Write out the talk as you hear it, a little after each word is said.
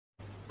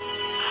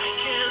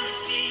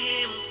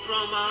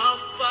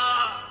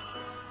afar,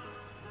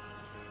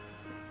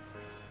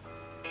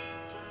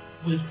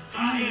 with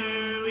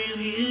fire in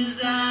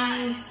his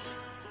eyes.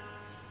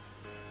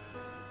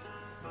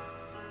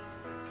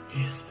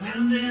 He's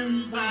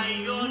standing by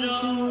your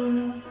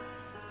door.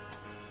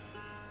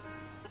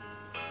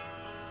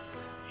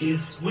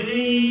 He's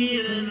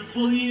waiting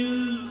for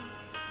you.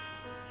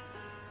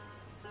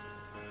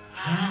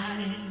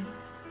 I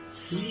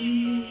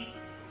see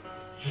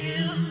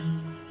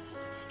him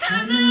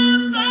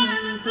standing by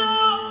the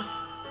door,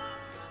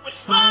 with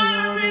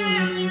fire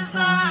in his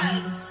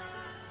eyes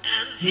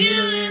and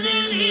healing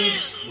in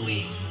his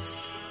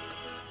wings.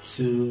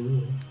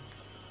 To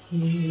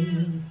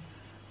heal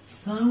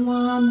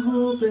someone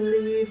who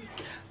believes.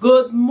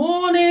 Good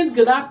morning,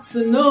 good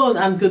afternoon,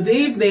 and good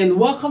evening.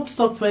 Welcome to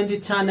Talk 20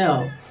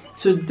 channel.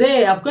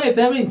 Today, I've got a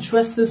very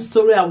interesting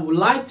story I would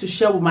like to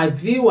share with my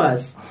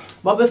viewers.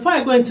 But before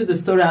I go into the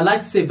story, I'd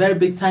like to say a very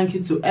big thank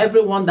you to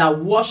everyone that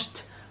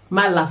watched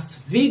my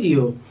last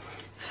video.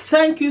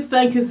 Thank you,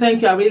 thank you,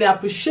 thank you. I really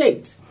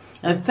appreciate.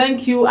 And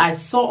thank you. I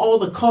saw all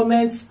the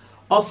comments,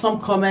 awesome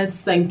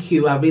comments. Thank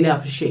you. I really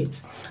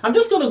appreciate. I'm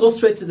just going to go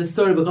straight to the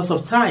story because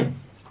of time.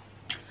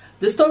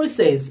 The story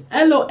says,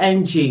 hello,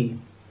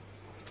 NG.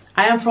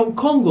 I am from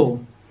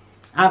Congo.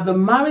 I've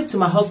been married to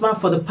my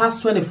husband for the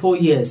past 24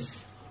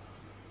 years.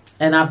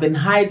 And I've been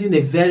hiding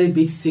a very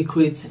big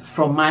secret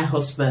from my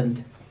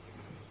husband.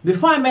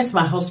 Before I met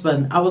my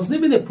husband, I was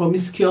living a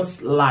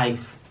promiscuous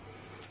life.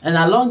 And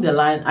along the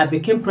line, I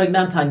became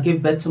pregnant and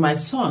gave birth to my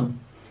son,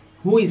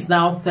 who is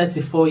now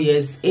 34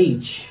 years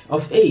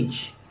of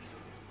age.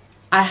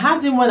 I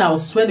had him when I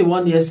was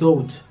 21 years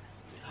old.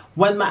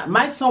 When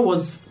my son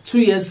was 2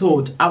 years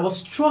old, I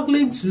was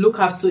struggling to look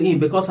after him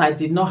because I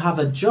did not have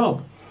a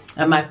job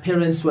and my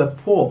parents were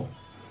poor.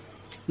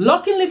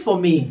 Luckily for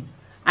me,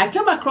 I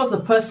came across a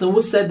person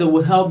who said they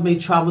would help me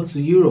travel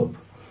to Europe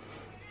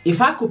if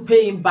I could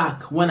pay him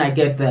back when I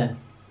get there.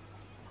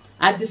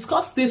 I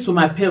discussed this with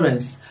my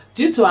parents.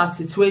 Due to our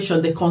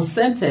situation, they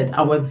consented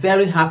and were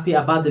very happy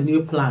about the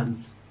new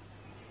plans.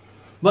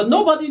 But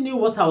nobody knew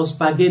what I was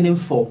bargaining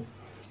for.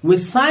 We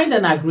signed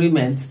an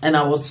agreement and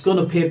I was going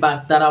to pay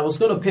back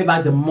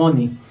the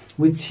money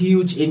with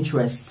huge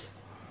interest.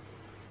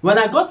 When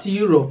I got to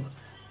Europe,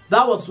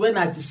 that was when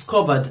I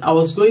discovered I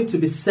was going to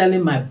be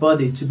selling my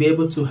body to be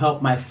able to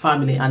help my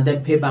family and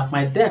then pay back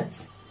my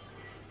debt.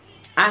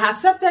 I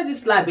accepted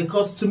this life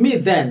because to me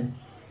then,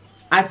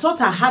 I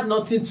thought I had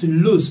nothing to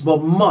lose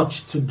but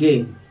much to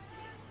gain.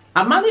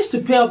 I managed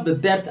to pay off the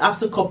debt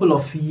after a couple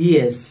of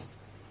years.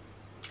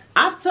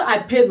 After I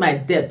paid my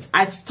debt,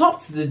 I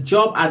stopped the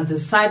job and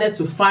decided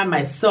to find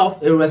myself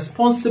a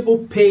responsible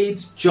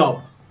paid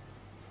job.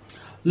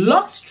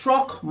 Luck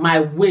struck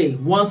my way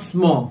once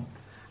more.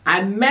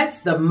 I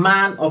met the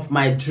man of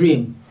my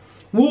dream,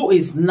 who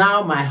is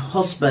now my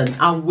husband,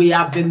 and we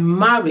have been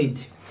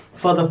married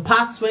for the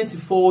past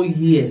 24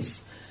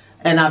 years,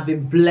 and I've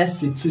been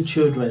blessed with 2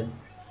 children.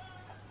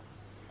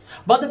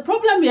 But the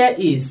problem here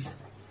is,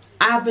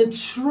 I've been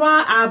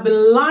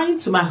lying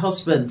to my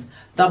husband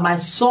that my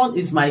son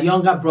is my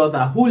younger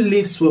brother who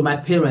lives with my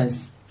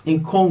parents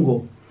in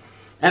Congo.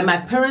 And my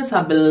parents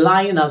have been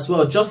lying as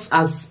well, just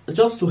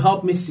to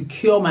help me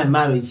secure my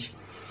marriage.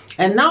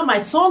 And now my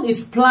son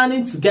is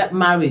planning to get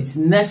married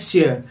next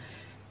year.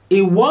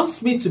 He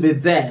wants me to be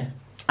there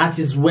at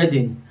his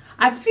wedding.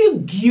 I feel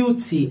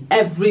guilty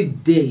every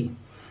day.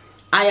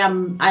 I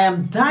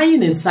am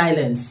dying in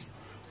silence.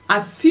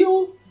 I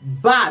feel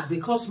bad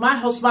because my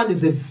husband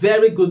is a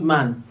very good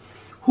man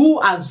who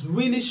has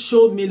really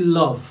showed me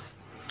love.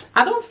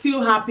 I don't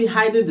feel happy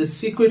hiding the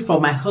secret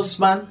from my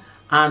husband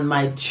and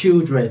my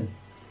children.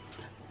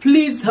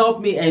 Please help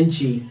me,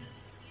 NG.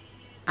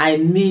 I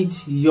need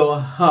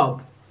your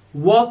help.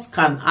 What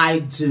can I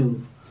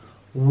do?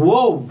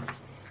 Whoa.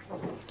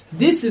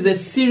 This is a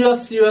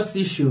serious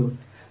issue.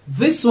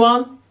 This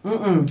one,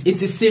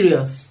 it is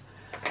serious.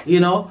 You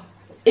know,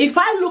 if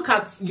I look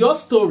at your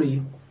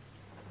story,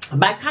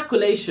 by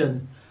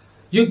calculation,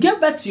 you gave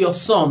birth to your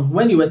son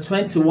when you were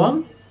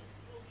 21.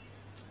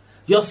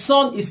 Your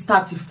son is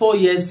 34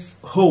 years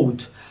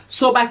old.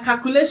 So by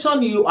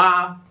calculation, you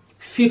are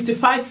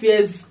 55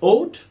 years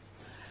old.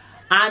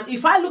 And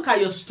if I look at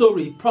your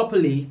story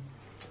properly,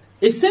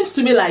 it seems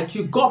to me like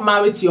you got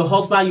married to your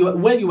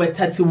husband when you were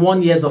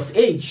 31 years of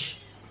age.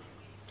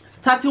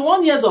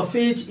 31 years of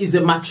age is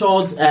a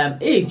matured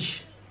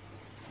age.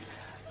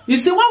 You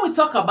see, when we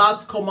talk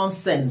about common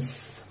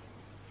sense,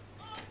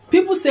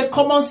 people say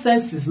common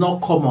sense is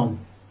not common.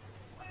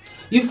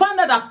 You find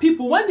out that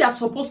people, when they are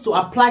supposed to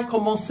apply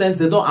common sense,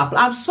 they don't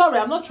apply. I'm sorry,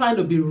 I'm not trying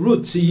to be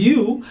rude to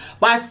you,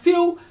 but I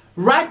feel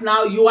right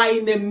now you are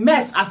in a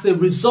mess as a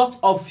result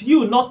of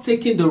you not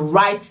taking the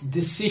right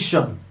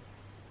decision.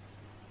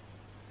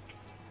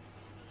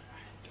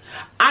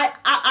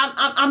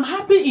 I'm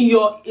happy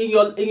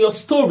in your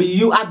story.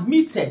 You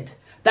admitted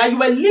that you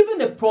were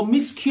living a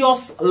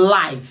promiscuous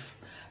life.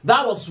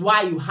 That was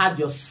why you had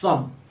your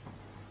son.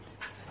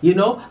 You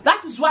know,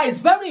 that is why it's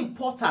very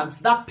important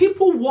that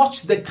people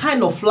watch the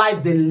kind of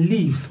life they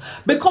live,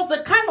 because the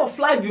kind of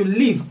life you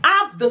live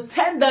have the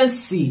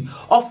tendency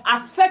of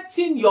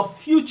affecting your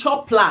future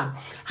plan.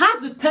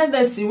 Has the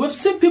tendency. We've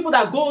seen people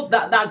that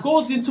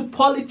goes into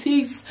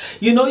politics.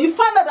 You know, you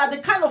find out that the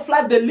kind of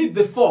life they lived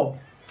before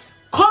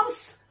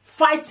comes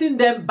fighting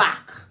them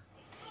back.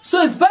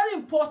 So it's very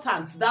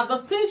important that the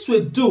things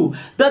we do,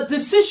 the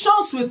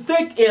decisions we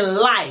take in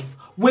life,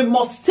 we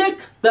must take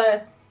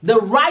the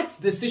right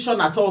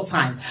decision at all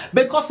times.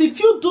 Because if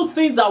you do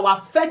things that will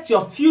affect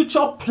your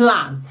future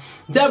plan,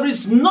 there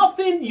is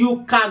nothing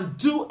you can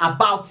do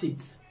about it.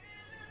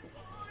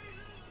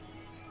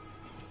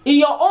 In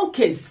your own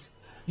case,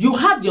 you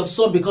had your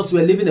son because you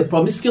were living a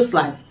promiscuous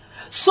life.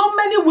 So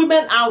many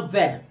women out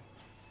there,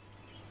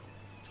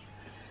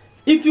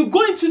 if you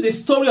go into the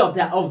story of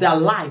their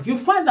life, you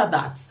find out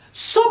that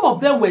some of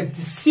them were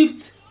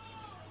deceived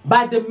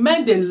by the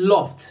men they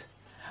loved,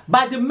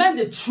 by the men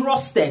they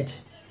trusted.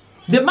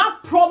 The man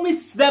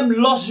promised them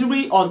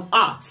luxury on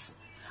earth,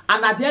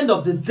 and at the end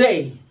of the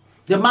day,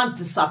 the man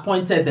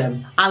disappointed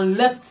them and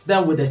left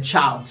them with a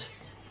child.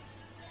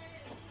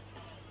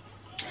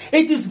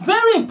 It is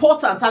very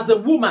important as a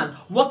woman,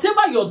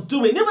 whatever you're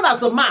doing, even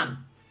as a man,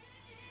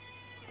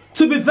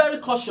 to be very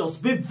cautious,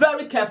 be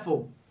very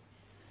careful.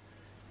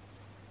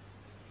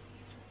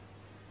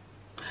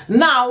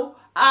 Now,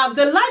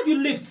 the life you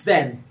lived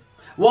then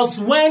was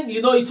when,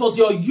 you know, it was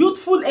your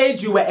youthful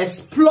age, you were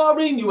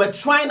exploring, you were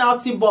trying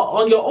out it, but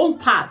on your own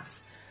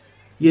path,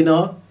 you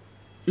know,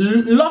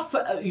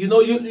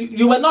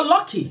 you were not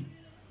lucky.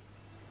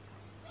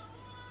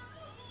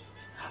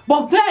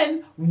 But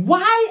then,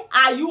 why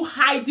are you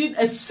hiding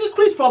a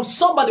secret from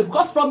somebody?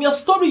 Because from your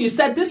story, you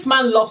said this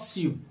man loves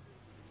you.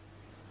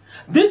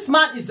 This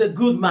man is a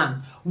good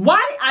man.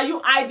 Why are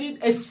you hiding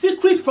a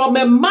secret from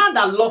a man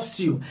that loves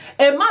you?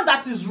 A man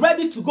that is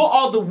ready to go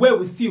all the way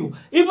with you,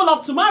 even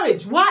up to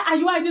marriage. Why are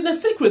you hiding a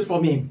secret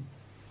from him?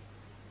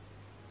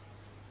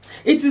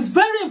 It is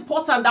very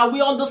important that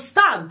we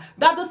understand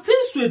that the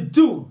things we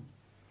do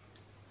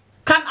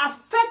can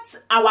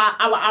affect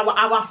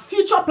our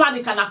future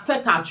planning, can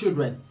affect our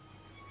children.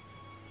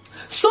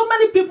 So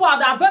many people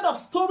have heard of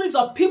stories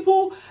of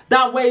people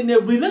that were in a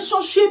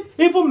relationship,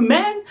 even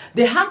men,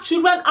 they had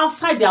children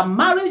outside their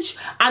marriage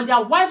and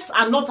their wives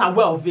are not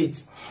aware of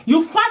it.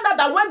 You find out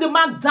that when the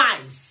man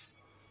dies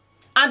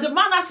and the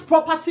man has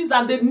properties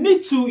and they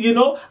need to, you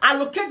know,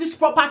 allocate these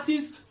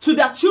properties to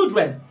their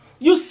children,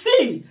 you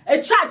see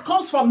a child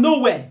comes from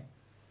nowhere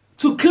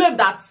to claim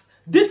that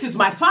this is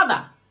my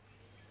father.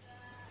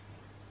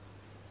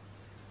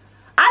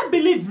 I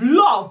believe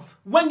love.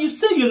 When you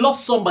say you love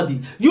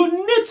somebody,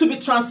 you need to be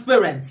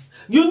transparent.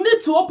 You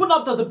need to open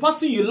up to the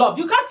person you love.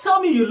 You can't tell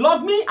me you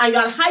love me and you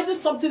are hiding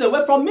something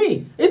away from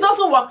me. It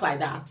doesn't work like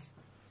that.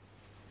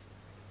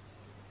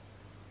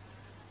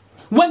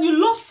 When you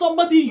love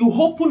somebody, you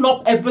open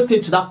up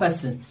everything to that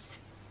person.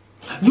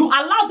 You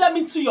allow them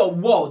into your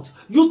world.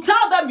 You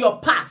tell them your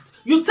past.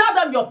 You tell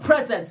them your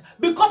present.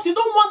 Because you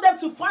don't want them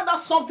to find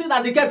out something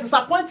that they get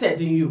disappointed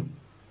in you.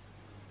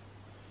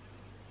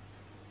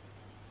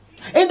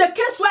 In the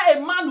case where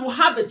a man will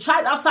have a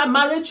child outside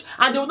marriage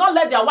and they will not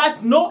let their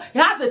wife know, he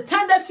has a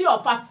tendency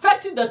of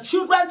affecting the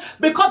children,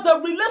 because the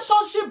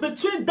relationship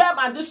between them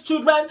and these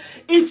children,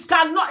 it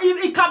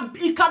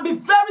can be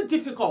very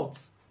difficult.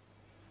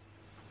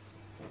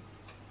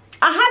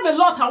 I have a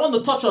lot I want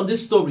to touch on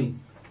this story.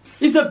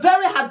 It's a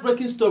very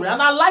heartbreaking story,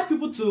 and I'd like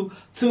people to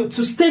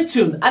stay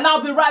tuned, and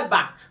I'll be right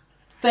back.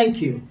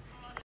 Thank you.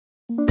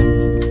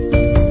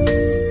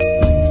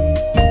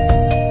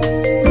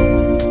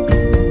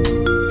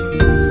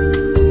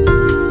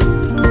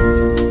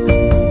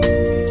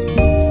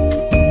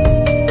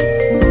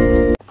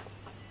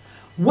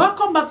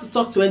 Welcome back to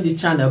Talk to Andy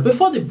channel.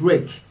 Before the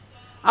break,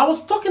 I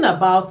was talking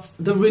about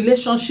the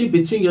relationship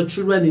between your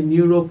children in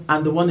Europe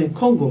and the one in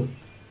Congo.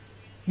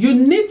 You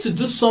need to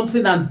do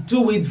something and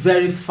do it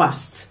very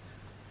fast.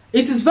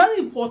 It is very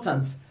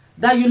important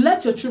that you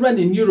let your children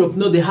in Europe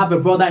know they have a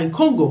brother in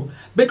Congo,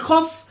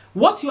 because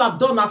what you have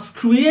done has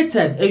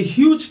created a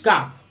huge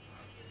gap.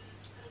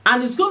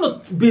 And it's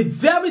going to be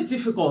very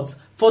difficult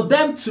for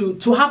them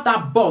to have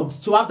that bond,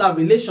 to have that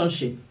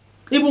relationship,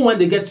 even when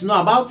they get to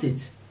know about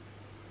it.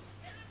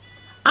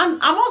 And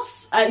I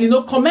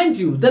must, commend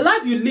you. The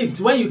life you lived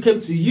when you came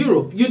to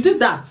Europe, you did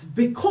that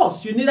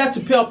because you needed to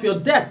pay up your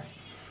debt.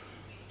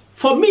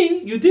 For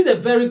me, you did a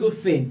very good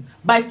thing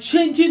by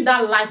changing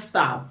that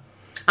lifestyle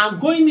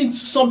and going into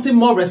something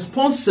more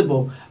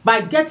responsible,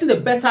 by getting a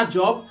better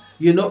job,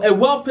 a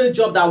well-paid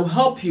job that will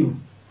help you.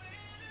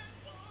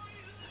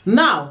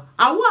 Now,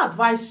 I will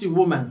advise you,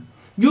 woman,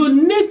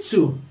 you need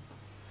to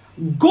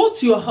go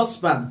to your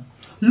husband.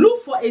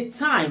 Look for a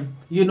time,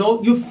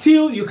 you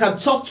feel you can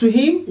talk to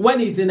him when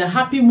he's in a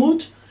happy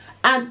mood,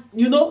 and,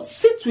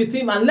 sit with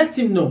him and let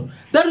him know.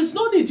 There is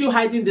no need you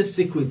hiding this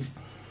secret.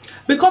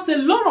 Because a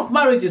lot of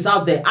marriages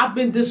out there have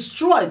been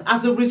destroyed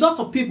as a result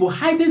of people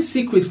hiding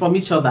secrets from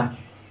each other.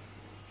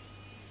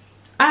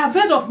 I have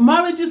heard of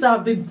marriages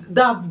that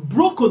have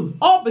broken,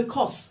 all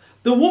because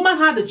The woman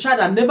had a child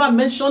and never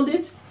mentioned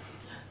it.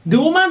 The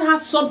woman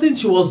had something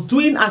she was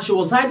doing and she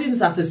was hiding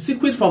it as a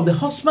secret from the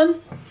husband.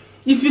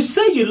 If you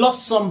say you love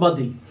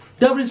somebody,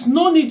 there is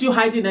no need you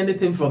hiding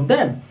anything from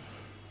them.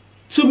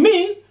 To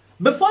me,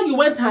 before you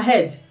went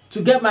ahead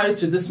to get married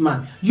to this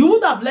man, you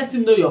would have let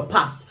him know your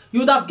past. You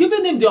would have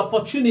given him the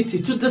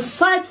opportunity to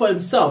decide for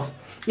himself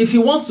if he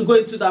wants to go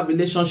into that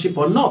relationship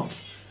or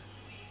not.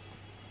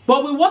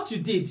 But with what you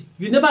did,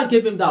 you never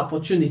gave him the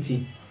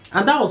opportunity.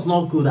 And that was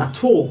not good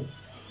at all.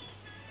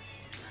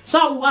 So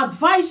I will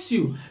advise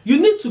you, you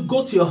need to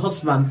go to your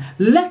husband,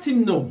 let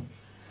him know.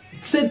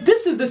 Say,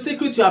 this is the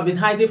secret you have been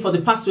hiding for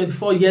the past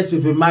 24 years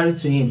you've been married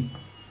to him.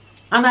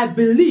 And I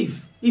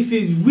believe if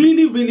he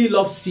really, really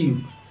loves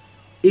you,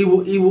 he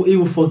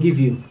will forgive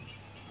you.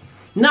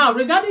 Now,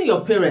 regarding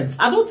your parents,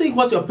 I don't think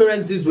what your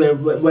parents did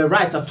were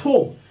right at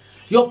all.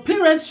 Your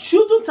parents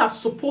shouldn't have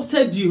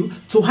supported you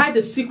to hide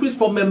a secret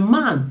from a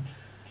man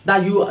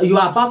that you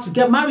are about to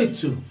get married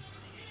to.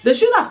 They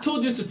should have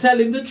told you to tell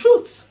him the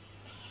truth.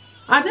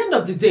 At the end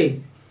of the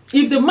day,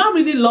 if the man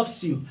really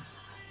loves you,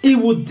 he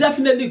would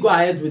definitely go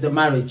ahead with the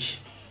marriage.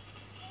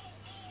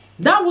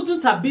 That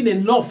wouldn't have been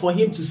enough for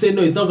him to say,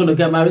 no, he's not going to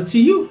get married to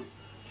you.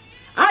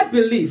 I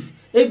believe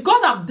if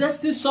God has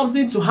destined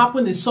something to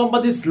happen in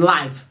somebody's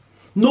life,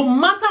 no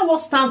matter what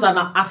stands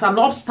as an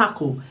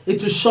obstacle,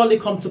 it will surely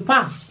come to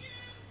pass.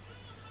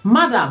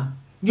 Madam,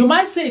 you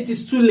might say it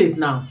is too late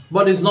now,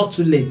 but it's not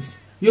too late.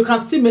 You can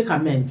still make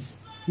amends.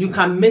 You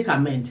can make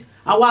amends.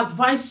 I will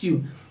advise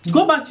you,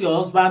 go back to your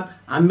husband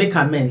and make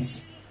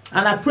amends.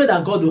 And I pray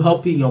that God will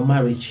help you in your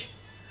marriage.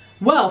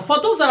 Well,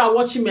 for those that are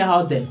watching me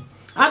out there,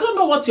 I don't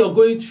know what you're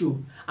going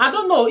through. I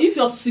don't know if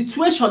your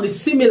situation is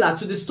similar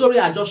to the story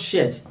I just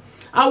shared.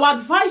 I will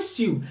advise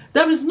you,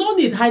 there is no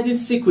need hiding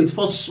secret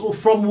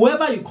from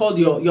whoever you call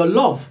your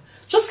love.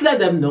 Just let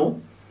them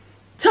know.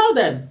 Tell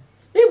them.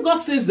 If God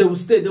says they will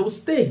stay, they will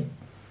stay.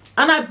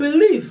 And I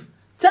believe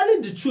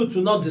telling the truth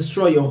will not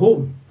destroy your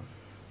home.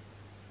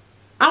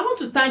 I want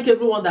to thank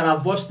everyone that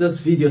have watched this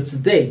video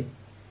today.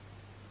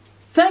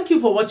 Thank you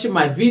for watching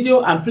my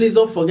video, and please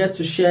don't forget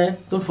to share,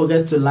 don't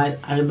forget to like,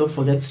 and don't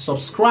forget to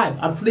subscribe.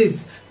 And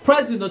please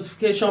press the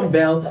notification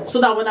bell so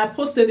that when I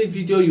post any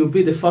video, you'll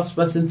be the first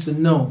person to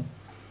know.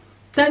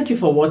 Thank you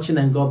for watching,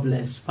 and God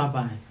bless.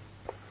 Bye-bye.